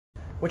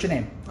What's your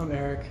name? I'm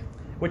Eric.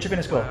 What's your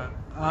fitness goal?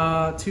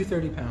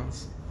 230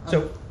 pounds.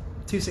 So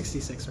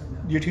 266 right now.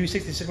 you're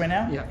 266 right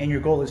now? Yeah. And your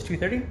goal is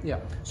 230?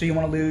 Yeah. So you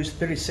want to lose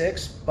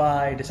 36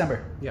 by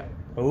December? Yeah.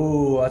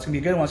 Oh, that's going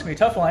to be a good one. It's going to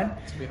be a tough one.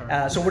 It's going to be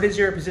hard. So what is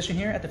your position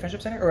here at the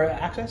Friendship Center or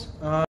Access?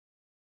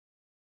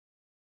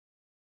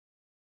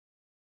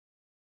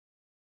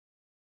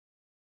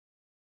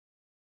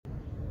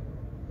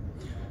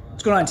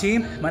 What's going on,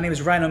 team? My name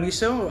is Ryan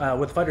Omiso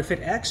with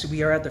FighterFITX.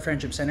 We are at the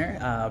Friendship Center,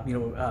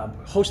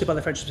 hosted by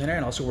the Friendship Center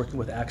and also working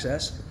with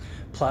Access,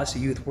 plus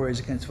Youth Warriors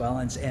Against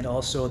Violence, and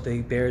also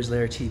the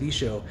Lair TV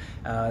show.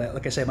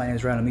 Like I said, my name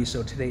is Ryan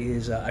Omiso. Today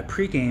is a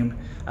pregame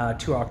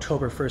to our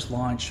October 1st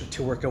launch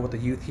to work out with the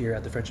youth here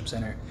at the Friendship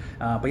Center.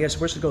 But yes,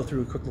 we're just going to go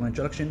through a quick little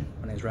introduction.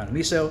 My name is Ryan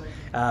Omiso.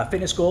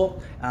 Fitness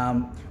goal,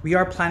 we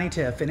are planning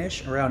to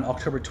finish around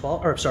December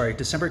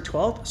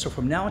 12th. So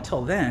from now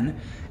until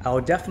then, I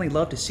would definitely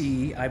love to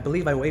see, I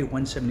believe I weigh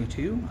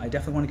 172. I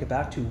definitely want to get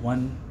back to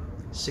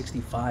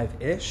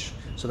 165-ish.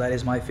 So that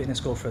is my fitness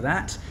goal for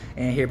that.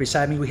 And here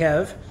beside me we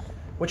have,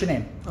 what's your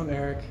name? I'm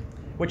Eric.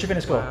 What's your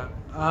fitness goal?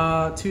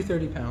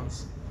 230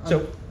 pounds.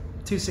 So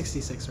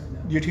 266 right now.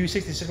 You're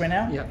 266 right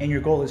now? Yeah. And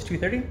your goal is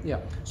 230?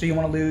 Yeah. So you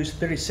want to lose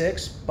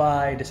 36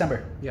 by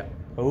December? Yeah.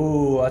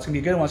 Oh, that's going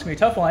to be a good one. It's going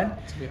to be a tough one.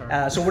 It's going to be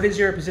hard. So what is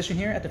your position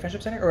here at the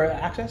Friendship Center or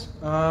Access?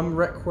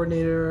 Rec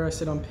coordinator. I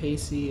sit on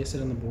Pacey. I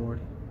sit on the board.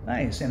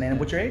 Nice. And then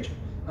what's your age?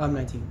 I'm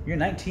 19. You're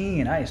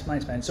 19. Nice,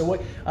 man. So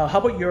what? How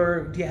about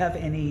do you have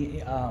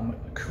any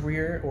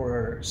career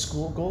or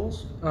school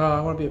goals?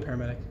 I want to be a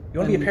paramedic. You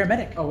want to be a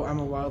paramedic? Oh, I'm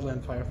a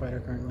wildland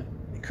firefighter currently.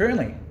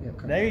 Currently? Yeah,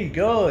 currently. There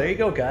you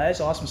go,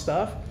 guys. Awesome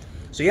stuff.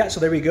 So yeah, so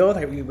there we go.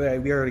 We are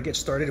going to get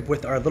started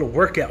with our little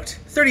workout.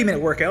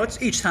 30-minute workouts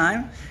each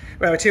time.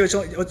 Right,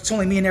 it's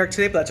only me and Eric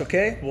today, but that's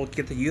okay. We'll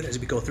get the youth as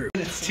we go through.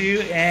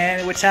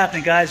 And what's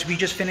happening, guys? We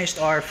just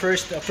finished our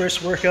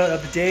first workout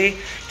of the day.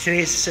 Today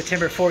is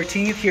September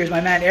 14th. Here's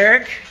my man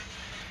Eric.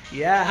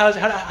 Yeah,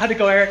 how'd it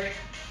go, Eric?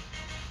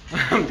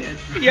 I'm dead.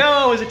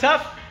 Yo, was it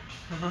tough?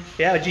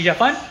 Yeah, did you have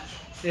fun?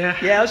 Yeah.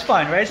 Yeah, it was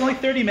fun, right? It's only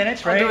 30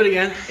 minutes, right? I'll do it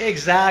again.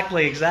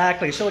 Exactly.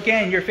 So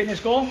again, your fitness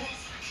goal?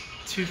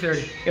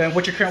 230. And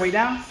what's your current weight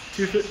now?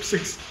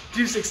 266.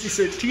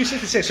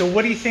 266. So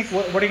what do you think?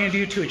 What are you going to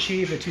do to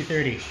achieve the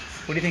 230?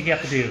 What do you think you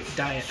have to do?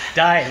 Diet,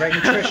 right?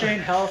 Nutrition,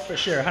 health, for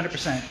sure,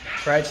 100%.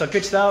 Right. So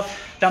good stuff.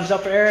 Thumbs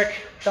up for Eric.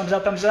 Thumbs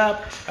up.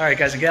 All right,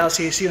 guys and gals.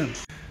 See you soon.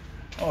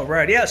 All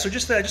right. Yeah. So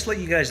just let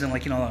you guys know,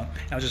 I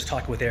was just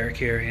talking with Eric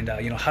here, and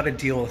how to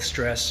deal with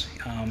stress,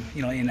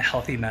 in a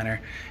healthy manner.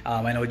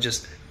 I know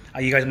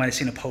you guys might have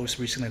seen a post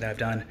recently that I've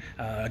done.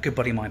 A good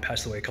buddy of mine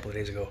passed away a couple of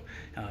days ago.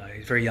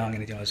 He's very young,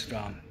 and it's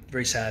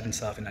very sad and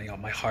stuff. And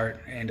my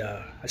heart, and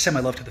I send my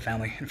love to the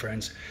family and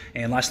friends.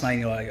 And last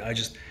night, I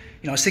was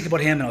thinking about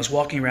him, and I was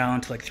walking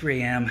around to like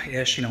 3 a.m.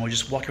 ish.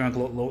 Just walking around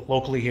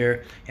locally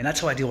here, and that's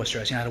how I deal with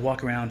stress. I had to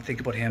walk around, think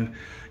about him.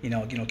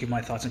 Give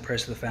my thoughts and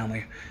prayers to the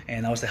family,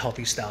 and that was the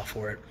healthy style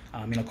for it.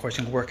 Of course,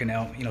 working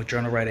out,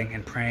 journal writing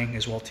and praying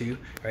as well too.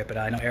 Right, but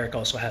I know Eric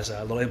also has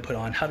a little input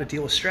on how to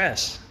deal with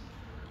stress.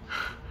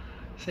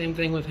 Same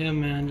thing with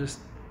him, man. Just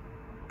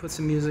put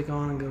some music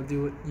on and go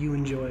do what you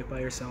enjoy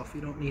by yourself.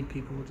 You don't need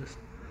people, just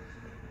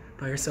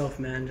by yourself,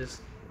 man.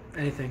 Just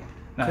anything.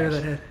 Nice. Clear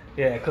that head.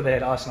 Yeah, clear that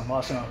head. Awesome.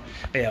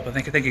 Yeah, but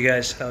thank you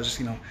guys. That was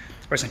just,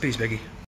 rest in peace, Biggie.